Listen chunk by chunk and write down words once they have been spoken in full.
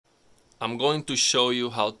I'm going to show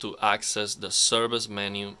you how to access the service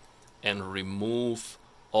menu and remove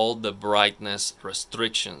all the brightness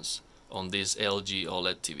restrictions on these LG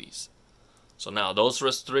OLED TVs. So now those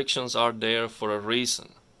restrictions are there for a reason,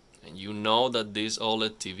 and you know that these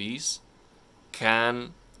OLED TVs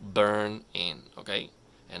can burn in, okay?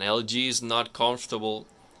 And LG is not comfortable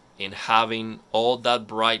in having all that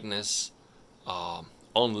brightness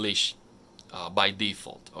unleashed by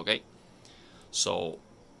default, okay? So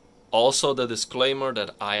also the disclaimer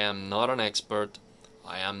that I am not an expert,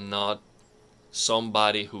 I am not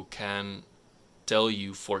somebody who can tell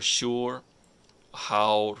you for sure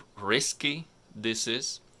how risky this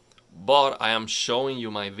is, but I am showing you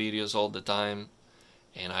my videos all the time,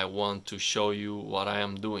 and I want to show you what I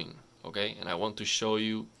am doing, okay? And I want to show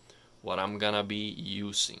you what I'm gonna be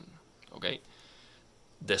using, okay?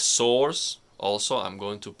 The source, also I'm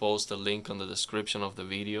going to post a link on the description of the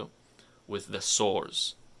video with the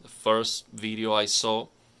source. The first video I saw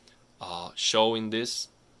showing this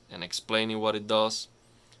and explaining what it does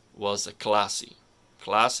was a Classy.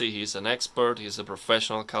 Classy, he's an expert, he's a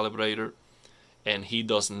professional calibrator, and he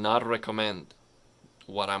does not recommend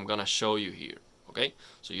what I'm gonna show you here, okay?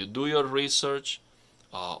 So you do your research,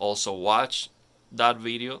 also watch that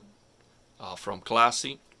video from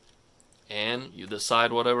Classy, and you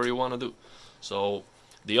decide whatever you want to do. So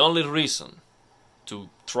the only reason to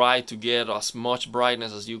try to get as much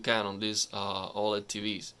brightness as you can on these OLED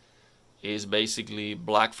TVs is basically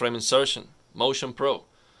black frame insertion, Motion Pro.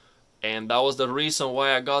 And that was the reason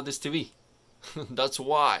why I got this TV. That's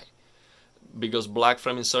why. Because black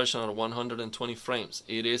frame insertion at 120 frames,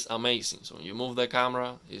 it is amazing. So when you move the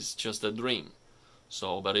camera, it's just a dream.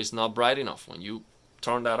 So, but it's not bright enough. When you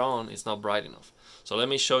turn that on, it's not bright enough. So let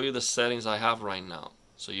me show you the settings I have right now,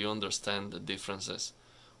 so you understand the differences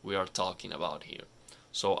we are talking about here.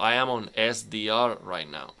 So I am on SDR right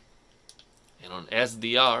now, and on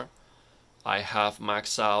SDR I have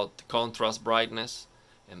maxed out contrast brightness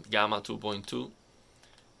and gamma 2.2,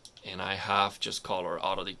 and I have just color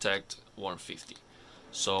auto detect 150.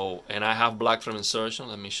 So, and I have black frame insertion.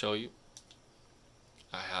 Let me show you.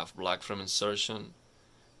 I have black frame insertion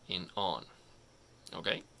in on,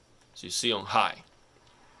 okay? So you see on high,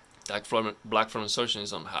 black frame insertion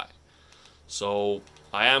is on high. So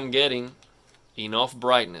I am getting enough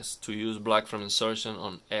brightness to use black frame insertion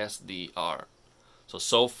on SDR.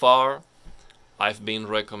 So far I've been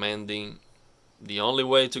recommending the only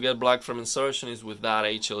way to get black frame insertion is with that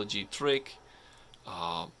HLG trick,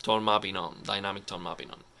 tone mapping on, dynamic tone mapping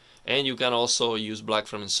on. And you can also use black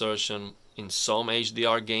frame insertion in some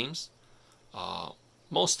HDR games.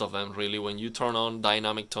 Most of them really, when you turn on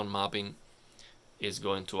dynamic tone mapping, is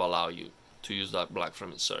going to allow you to use that black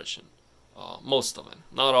frame insertion. Most of them,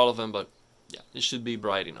 not all of them, but yeah, it should be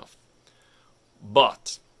bright enough.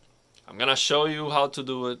 But I'm gonna show you how to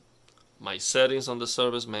do it, my settings on the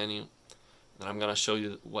service menu, and I'm gonna show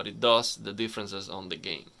you what it does, the differences on the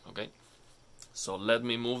game, okay? So let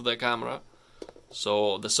me move the camera.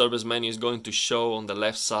 So the service menu is going to show on the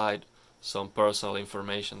left side some personal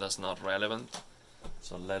information that's not relevant.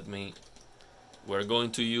 So we're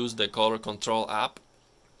going to use the color control app,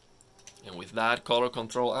 and with that color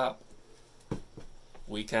control app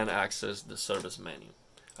we can access the service menu.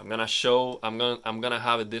 I'm gonna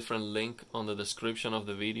have a different link on the description of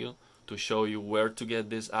the video to show you where to get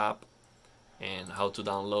this app and how to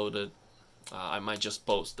download it. I might just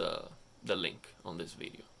post the link on this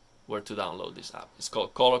video where to download this app. It's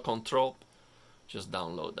called Color Control. Just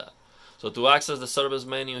download that. So to access the service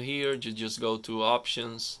menu here, you just go to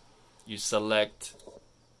options, you select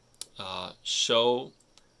show.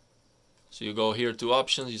 So you go here to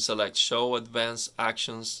options, you select show advanced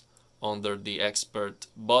actions under the expert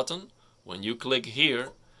button. When you click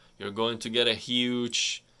here, you're going to get a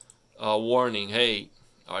huge warning. Hey,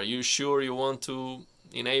 are you sure you want to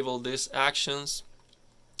enable these actions?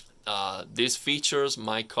 These features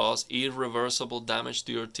might cause irreversible damage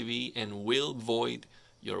to your TV and will void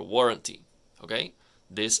your warranty. Okay?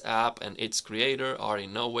 This app and its creator are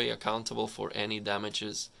in no way accountable for any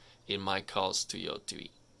damages it might cause to your TV.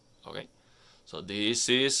 Okay? So this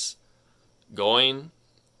is going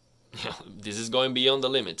beyond the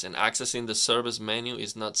limits, and accessing the service menu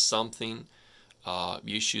is not something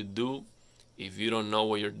you should do if you don't know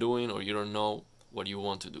what you're doing or you don't know what you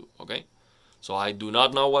want to do. Okay? So I do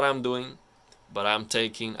not know what I'm doing, but I'm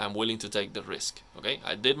willing to take the risk. Okay?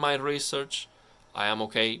 I did my research, I am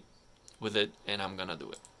okay with it, and I'm gonna do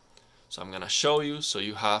it. So I'm gonna show you so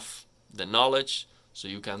you have the knowledge, so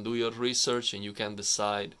you can do your research and you can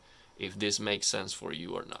decide if this makes sense for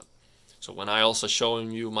you or not. So when I also showing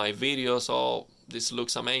you my videos, oh, this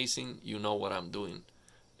looks amazing, you know what I'm doing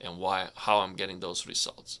and how I'm getting those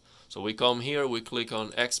results. So we come here, we click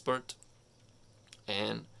on Expert,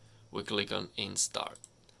 and we click on Instart,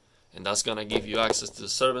 and that's gonna give you access to the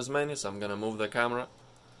service menu. So I'm gonna move the camera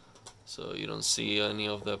so you don't see any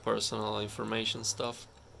of the personal information stuff.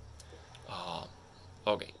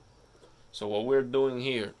 Okay, so what we're doing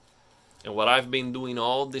here, and what I've been doing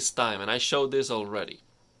all this time, and I showed this already,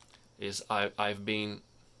 is I've been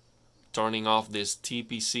turning off this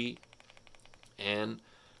TPC and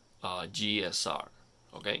GSR,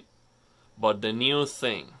 okay? But the new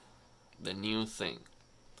thing,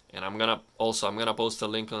 and I'm gonna post a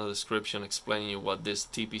link in the description explaining you what this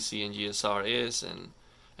TPC and GSR is and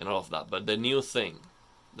all of that. But the new thing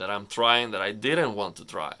that I'm trying, that I didn't want to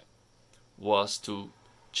try, was to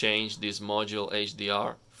change this Module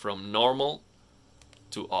HDR from normal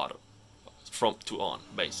to auto, to on,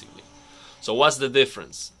 basically. So what's the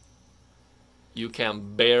difference? You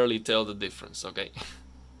can barely tell the difference, okay?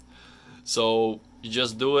 So you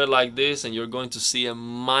just do it like this and you're going to see a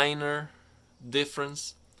minor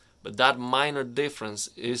difference, but that minor difference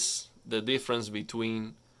is the difference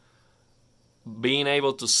between being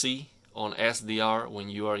able to see on SDR when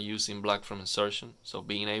you are using black frame insertion, so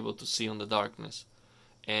being able to see on the darkness,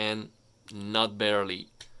 and not barely,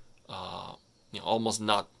 almost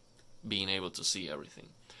not being able to see everything.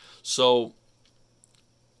 So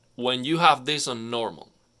when you have this on normal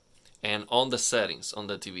and on the settings on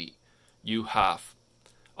the TV, you have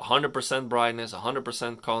 100% brightness,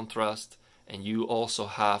 100% contrast, and you also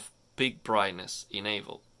have peak brightness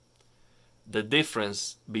enabled. The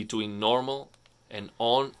difference between normal and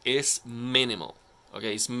on is minimal,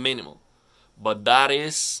 okay? It's minimal, but that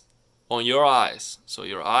is on your eyes, so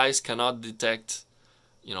your eyes cannot detect,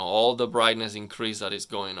 all the brightness increase that is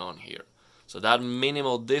going on here. So that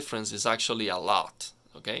minimal difference is actually a lot,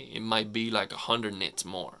 okay? It might be like 100 nits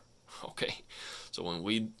more, okay? So when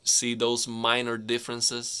we see those minor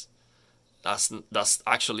differences, that's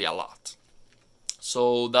actually a lot.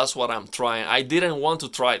 So that's what I'm trying. I didn't want to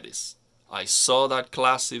try this. I saw that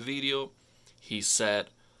classy video. He said,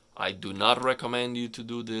 I do not recommend you to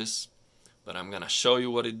do this, but I'm gonna show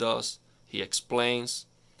you what it does. He explains,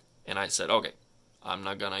 and I said, okay, I'm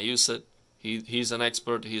not gonna use it. He's an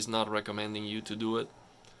expert. He's not recommending you to do it,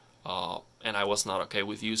 and I was not okay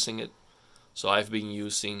with using it. So I've been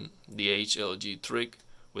using the HLG trick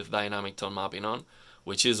with dynamic tone mapping on,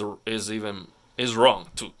 which is wrong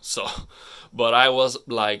too. So, but I was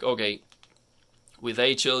like, okay, with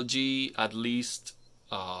HLG at least,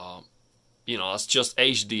 it's just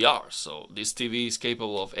HDR. So this TV is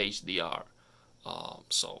capable of HDR.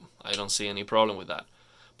 So I don't see any problem with that.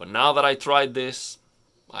 But now that I tried this,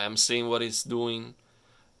 I am seeing what it's doing.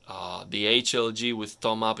 The HLG with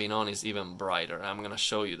tone mapping on is even brighter. I'm gonna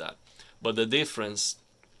show you that. But the difference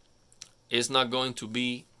is not going to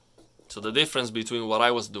be, so the difference between what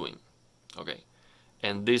I was doing, okay,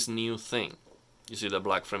 and this new thing, you see the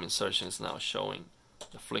black frame insertion is now showing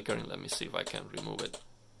the flickering. Let me see if I can remove it.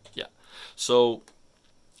 Yeah, so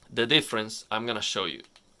the difference I'm gonna show you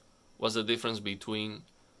was the difference between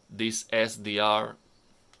this SDR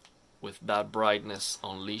with that brightness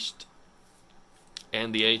unleashed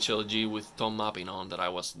and the HLG with tone mapping on that I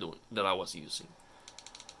was using.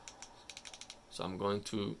 So I'm going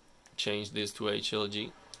to change this to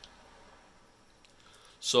HLG.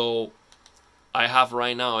 So I have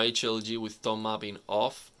right now HLG with tone mapping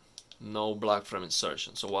off, no black frame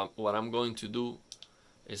insertion. So what I'm going to do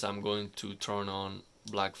is I'm going to turn on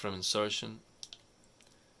black frame insertion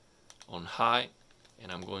on high, and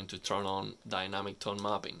I'm going to turn on dynamic tone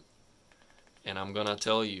mapping, and I'm gonna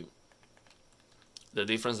tell you the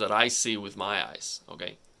difference that I see with my eyes,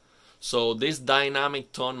 okay? So this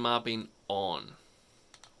dynamic tone mapping on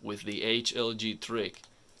with the HLG trick,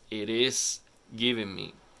 it is giving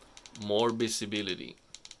me more visibility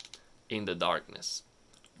in the darkness,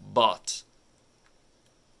 but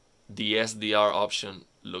the SDR option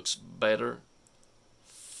looks better.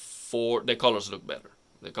 For the colors look better,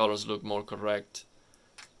 the colors look more correct,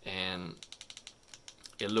 and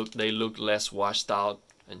they look less washed out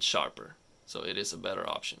and sharper. So it is a better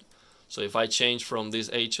option. So if I change from this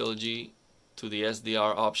HLG to the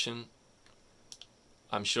SDR option,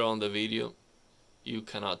 I'm sure on the video you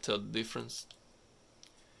cannot tell the difference.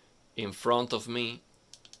 In front of me,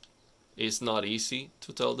 it's not easy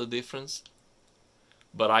to tell the difference,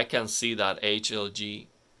 but I can see that HLG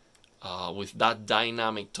with that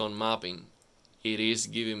dynamic tone mapping, it is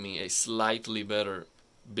giving me a slightly better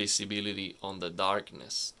visibility on the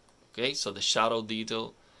darkness. Okay, so the shadow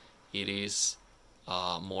detail, it is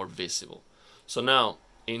more visible. So now,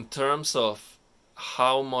 in terms of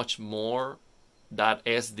how much more that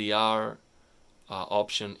SDR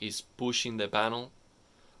option is pushing the panel.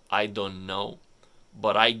 I don't know,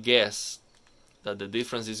 but I guess that the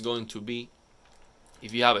difference is going to be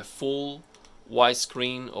if you have a full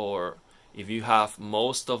widescreen, or if you have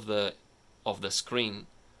most of the screen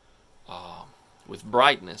with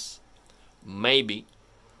brightness, maybe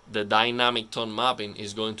the dynamic tone mapping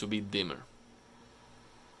is going to be dimmer.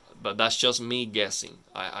 But that's just me guessing.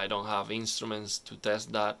 I don't have instruments to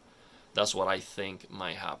test that. That's what I think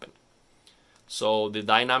might happen. So the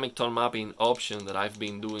dynamic tone mapping option that I've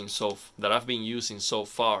been using so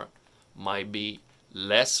far might be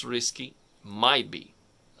less risky. Might be,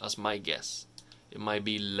 that's my guess. It might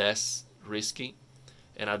be less risky,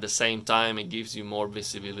 and at the same time it gives you more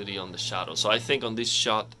visibility on the shadow. So I think on this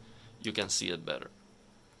shot you can see it better.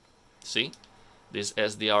 See, this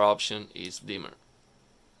SDR option is dimmer.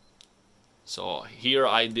 So here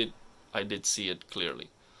I did see it clearly.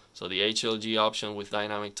 So the HLG option with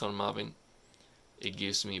dynamic tone mapping, it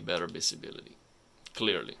gives me better visibility,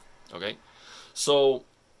 clearly. Okay, so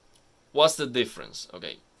what's the difference?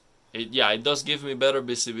 Okay, it does give me better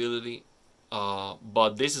visibility,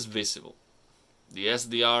 but this is visible. The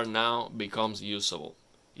SDR now becomes usable,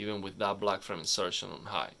 even with that black frame insertion on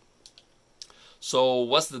high. So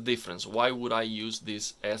what's the difference? Why would I use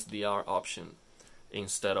this SDR option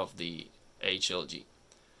instead of the HLG?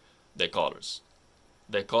 The colors.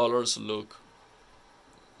 The colors look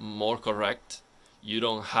more correct. You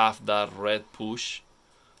don't have that red push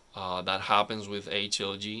that happens with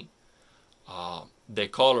HLG. The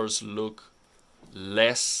colors look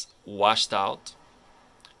less washed out.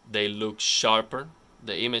 They look sharper.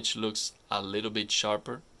 The image looks a little bit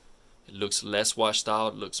sharper. It looks less washed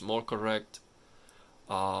out, looks more correct.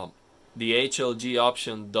 The HLG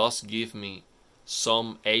option does give me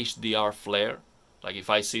some HDR flare. Like if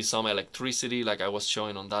I see some electricity, like I was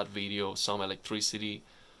showing on that video, some electricity,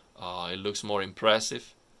 it looks more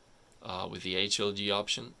impressive with the HLG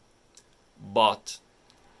option. But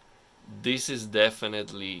this is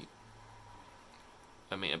definitely,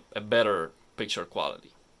 I mean, a better picture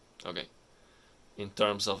quality, okay, in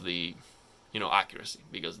terms of the, accuracy,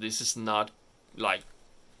 because this is not like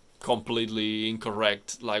completely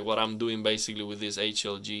incorrect like what I'm doing basically with this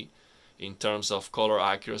HLG. In terms of color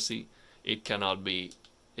accuracy, it cannot be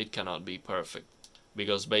perfect,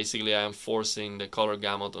 because basically I am forcing the color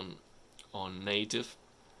gamut on native.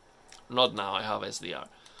 Not now, I have SDR,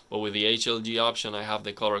 but with the HLG option I have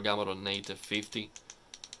the color gamut on native 50,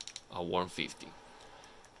 150.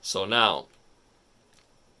 So now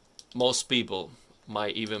most people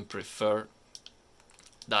might even prefer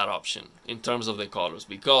that option in terms of the colors,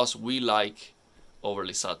 because we like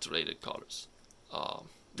overly saturated colors.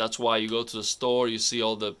 That's why you go to the store, you see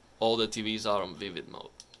all the TVs are on vivid mode.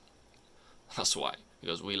 That's why,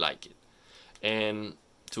 because we like it. And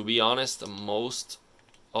to be honest, most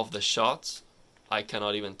of the shots I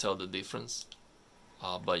cannot even tell the difference.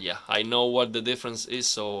 But yeah, I know what the difference is,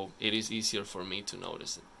 so it is easier for me to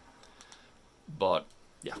notice it. But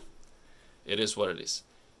yeah, it is what it is.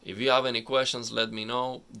 If you have any questions, let me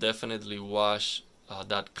know. Definitely watch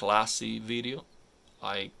that classy video.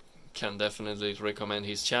 I can definitely recommend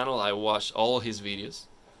his channel. I watched all his videos.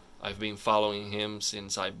 I've been following him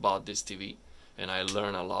since I bought this TV, and I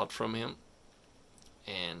learned a lot from him.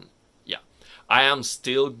 And yeah, I am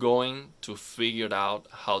still going to figure out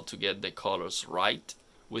how to get the colors right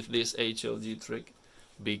with this HLG trick,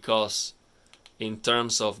 because in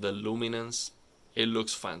terms of the luminance, it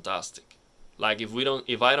looks fantastic. Like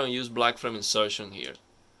if I don't use black frame insertion here,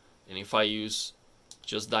 and if I use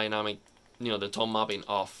just dynamic, the tone mapping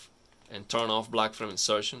off, and turn off black frame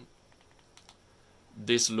insertion,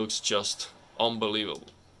 this looks just unbelievable.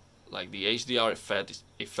 Like the HDR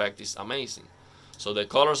effect is amazing. So the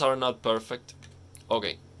colors are not perfect.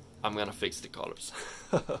 Okay, I'm gonna fix the colors.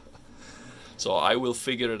 So I will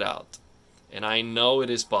figure it out, and I know it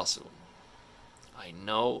is possible. I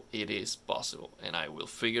know it is possible, and I will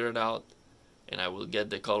figure it out, and I will get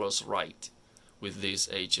the colors right with this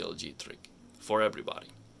HLG trick for everybody.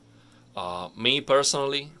 Me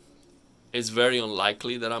personally, it's very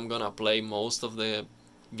unlikely that I'm gonna play most of the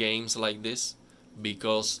games like this,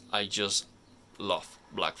 because I just love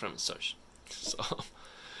black frame insertion. So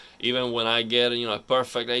even when I get a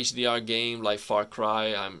perfect HDR game like Far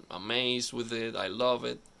Cry, I'm amazed with it, I love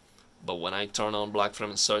it. But when I turn on black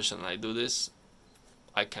frame insertion and I do this,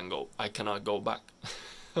 I cannot go back.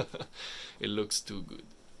 It looks too good.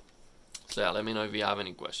 So yeah, let me know if you have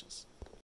any questions.